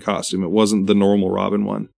Robin costume. It wasn't the normal Robin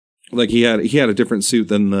one. Like he had a different suit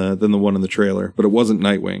than the one in the trailer, but it wasn't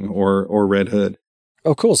Nightwing or Red Hood.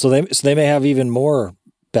 Oh, cool. So they may have even more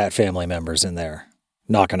Bat family members in there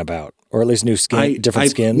knocking about, or at least new different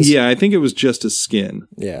skins. Yeah, I think it was just a skin.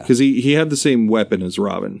 Yeah, because he had the same weapon as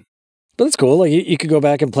Robin. But it's cool. Like, you could go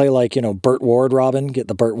back and play like, Burt Ward Robin, get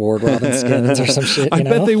the Burt Ward Robin skins or some shit. I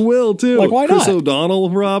bet they will too. Like, why Chris not? O'Donnell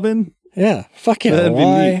Robin. Yeah, fuck yeah.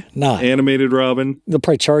 Why not? Animated Robin. They'll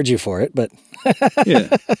probably charge you for it, but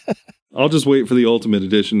yeah. I'll just wait for the Ultimate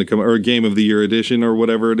Edition to come, or Game of the Year Edition, or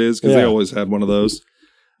whatever it is, because they always had one of those.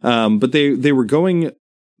 But they were going at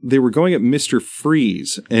Mr.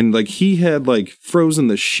 Freeze, and like he had like frozen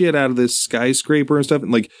the shit out of this skyscraper and stuff,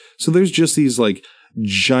 and like so there's just these like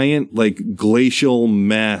giant like glacial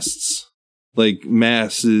masses. There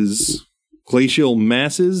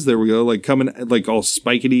we go, like coming like all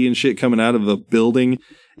spikety and shit coming out of the building,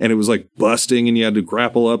 and it was like busting, and you had to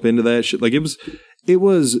grapple up into that shit. Like it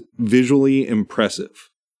was visually impressive.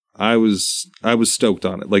 I was stoked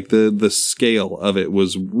on it. Like the scale of it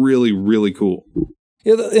was really, really cool.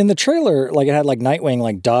 Yeah, in the trailer, like it had like Nightwing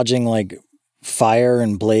like dodging like fire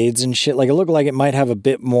and blades and shit. Like it looked like it might have a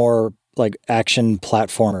bit more like action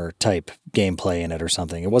platformer type gameplay in it or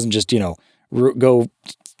something. It wasn't just, go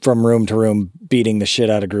from room to room beating the shit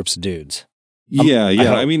out of groups of dudes. Yeah.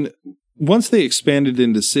 I mean, once they expanded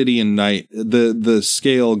into City and Night, the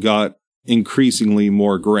scale got increasingly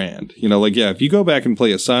more grand. If you go back and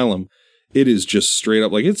play Asylum, it is just straight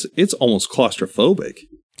up like it's almost claustrophobic.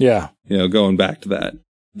 Yeah. Going back to that.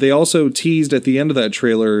 They also teased at the end of that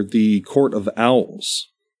trailer the Court of Owls,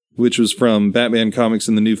 which was from Batman Comics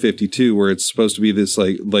in the New 52, where it's supposed to be this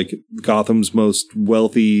like Gotham's most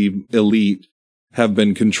wealthy elite have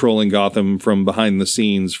been controlling Gotham from behind the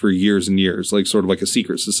scenes for years and years, like sort of like a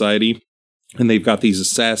secret society. And they've got these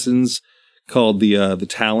assassins called the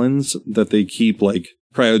Talons that they keep like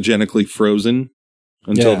cryogenically frozen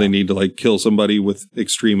until they need to like kill somebody with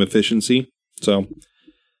extreme efficiency. So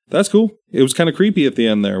that's cool. It was kind of creepy at the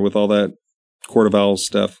end there with all that Court of Owls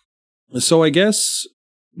stuff. So I guess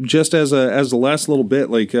just as the last little bit,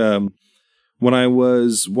 like when I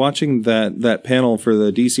was watching that panel for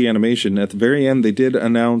the DC animation, at the very end they did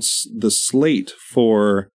announce the slate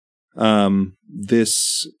for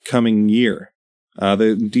this coming year.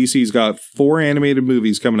 The DC's got 4 animated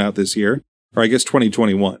movies coming out this year, or I guess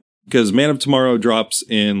 2021, because Man of Tomorrow drops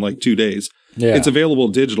in like 2 days. Yeah. It's available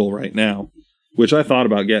digital right now, which I thought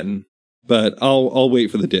about getting, but I'll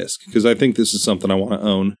wait for the disc because I think this is something I want to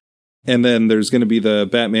own. And then there's going to be the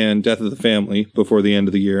Batman Death of the Family before the end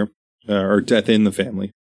of the year, or Death in the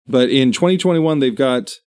Family. But in 2021, they've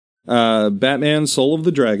got Batman Soul of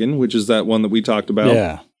the Dragon, which is that one that we talked about.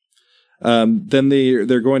 Yeah. Then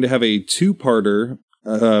they're going to have a 2-parter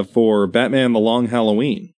for Batman The Long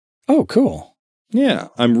Halloween. Oh, cool. Yeah,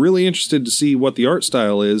 I'm really interested to see what the art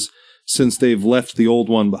style is since they've left the old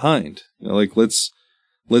one behind. Like, let's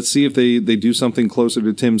see if they do something closer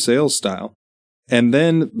to Tim Sale's style. And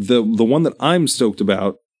then the one that I'm stoked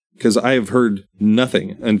about, because I have heard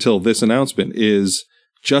nothing until this announcement, is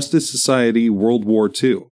Justice Society World War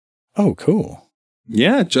II. Oh, cool.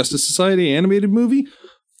 Yeah, Justice Society animated movie?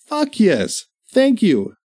 Fuck yes. Thank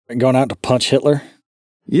you. Going out to punch Hitler?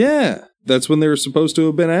 Yeah, that's when they were supposed to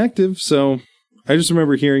have been active. So I just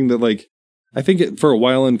remember hearing that, like, I think for a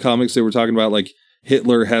while in comics they were talking about, like,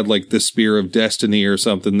 Hitler had, like, the Spear of Destiny or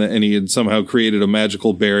something, and he had somehow created a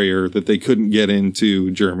magical barrier that they couldn't get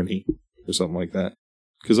into Germany or something like that.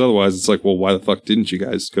 Because otherwise it's like, well, why the fuck didn't you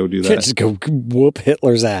guys go do that? Just go whoop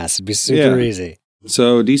Hitler's ass. It'd be super easy.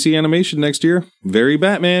 So DC animation next year, very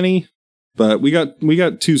Batman-y. But we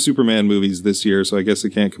got 2 Superman movies this year, so I guess I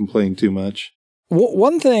can't complain too much.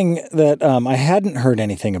 One thing that I hadn't heard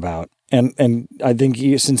anything about, and I think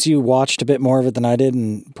since you watched a bit more of it than I did,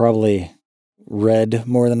 and probably read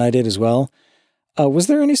more than I did as well, was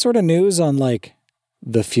there any sort of news on, like,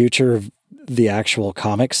 the future of the actual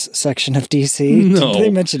comics section of DC? No. Did they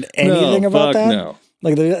mention anything about that? No.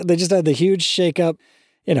 Like, they just had the huge shakeup.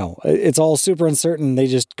 You know, it's all super uncertain. They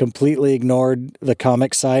just completely ignored the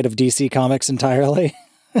comic side of DC Comics entirely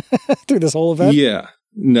through this whole event. Yeah.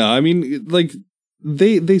 No, I mean, like,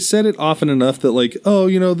 they said it often enough that, like, oh,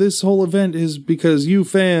 you know, this whole event is because you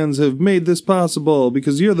fans have made this possible,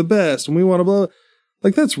 because you're the best, and we want to blow.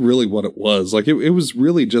 Like, that's really what it was. Like, it was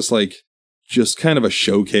really just kind of a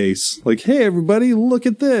showcase. Like, hey, everybody, look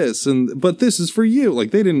at this, but this is for you.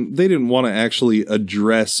 Like, they didn't want to actually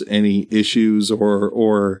address any issues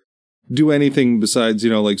or do anything besides, you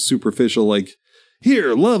know, like, superficial, like,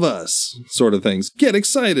 here, love us sort of things. Get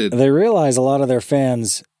excited. They realize a lot of their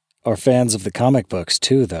fans are fans of the comic books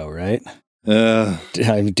too, though, right? I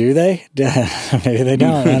mean, do they? Maybe they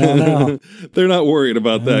don't. I don't know. They're not worried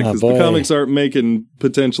about that because the comics aren't making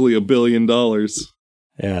potentially $1 billion.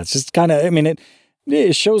 Yeah, it's just kind of, I mean,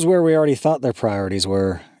 it shows where we already thought their priorities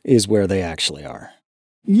is where they actually are.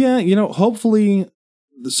 Yeah, you know, hopefully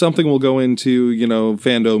something will go into, you know,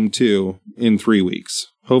 Fandom 2 in 3 weeks.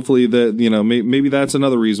 Hopefully that, you know, maybe that's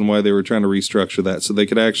another reason why they were trying to restructure that, so they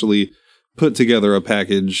could actually put together a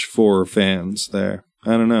package for fans there.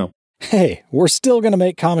 I don't know. Hey, we're still going to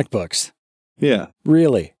make comic books. Yeah.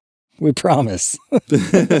 Really. We promise.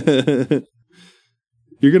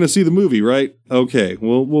 You're going to see the movie, right? Okay,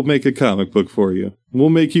 we'll make a comic book for you. We'll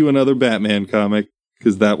make you another Batman comic,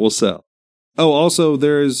 because that will sell. Oh, also,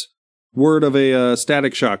 there's word of a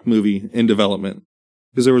Static Shock movie in development.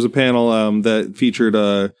 Because there was a panel that featured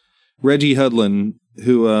Reggie Hudlin,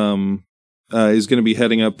 who is going to be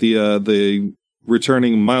heading up the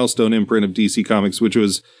returning Milestone imprint of DC Comics, which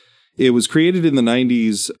was created in the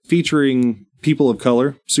 90s featuring people of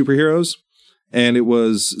color superheroes. And it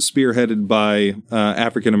was spearheaded by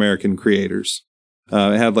African-American creators.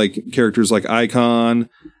 It had like characters like Icon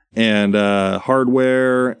and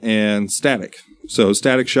Hardware and Static. So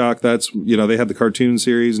Static Shock, that's, you know, they had the cartoon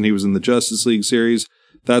series and he was in the Justice League series.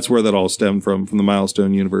 That's where that all stemmed from the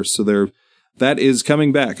Milestone universe. So that is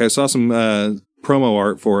coming back. I saw some promo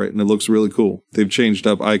art for it and it looks really cool. They've changed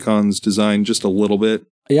up Icon's design just a little bit.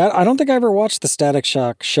 Yeah, I don't think I ever watched the Static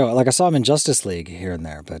Shock show. Like, I saw him in Justice League here and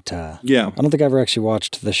there, but yeah, I don't think I ever actually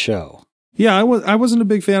watched the show. Yeah, I wasn't a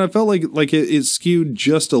big fan. I felt like it skewed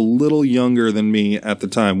just a little younger than me at the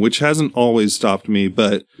time, which hasn't always stopped me,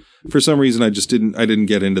 but for some reason I didn't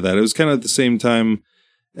get into that. It was kind of at the same time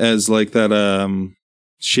as like that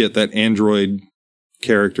that android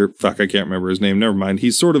character. Fuck, I can't remember his name. Never mind.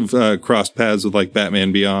 He's sort of crossed paths with like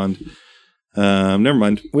Batman Beyond. Never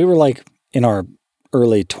mind. We were like in our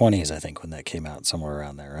early 20s, I think, when that came out, somewhere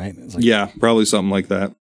around there, right? It was like, yeah, probably something like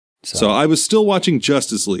that. So I was still watching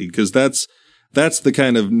Justice League because that's the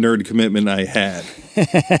kind of nerd commitment I had.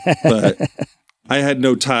 But I had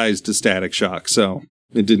no ties to Static Shock, so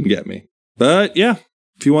it didn't get me. But yeah,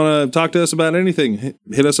 if you want to talk to us about anything,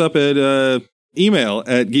 hit us up at email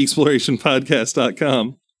at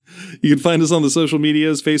geeksplorationpodcast.com. You can find us on the social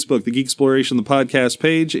medias, Facebook, the Geeksploration, the podcast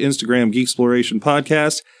page, Instagram, Geeksploration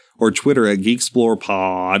Podcast, or Twitter at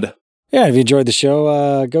GeekSplorePod. Yeah, if you enjoyed the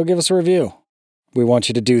show, go give us a review. We want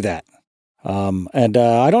you to do that. And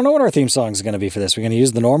I don't know what our theme song is going to be for this. We're going to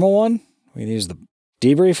use the normal one? We're going to use the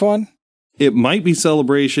debrief one? It might be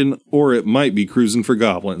Celebration, or it might be Cruising for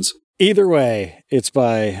Goblins. Either way, it's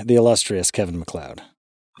by the illustrious Kevin MacLeod.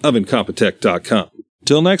 Of Incompetech.com.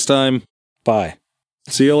 Till next time. Bye.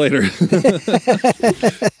 See you later.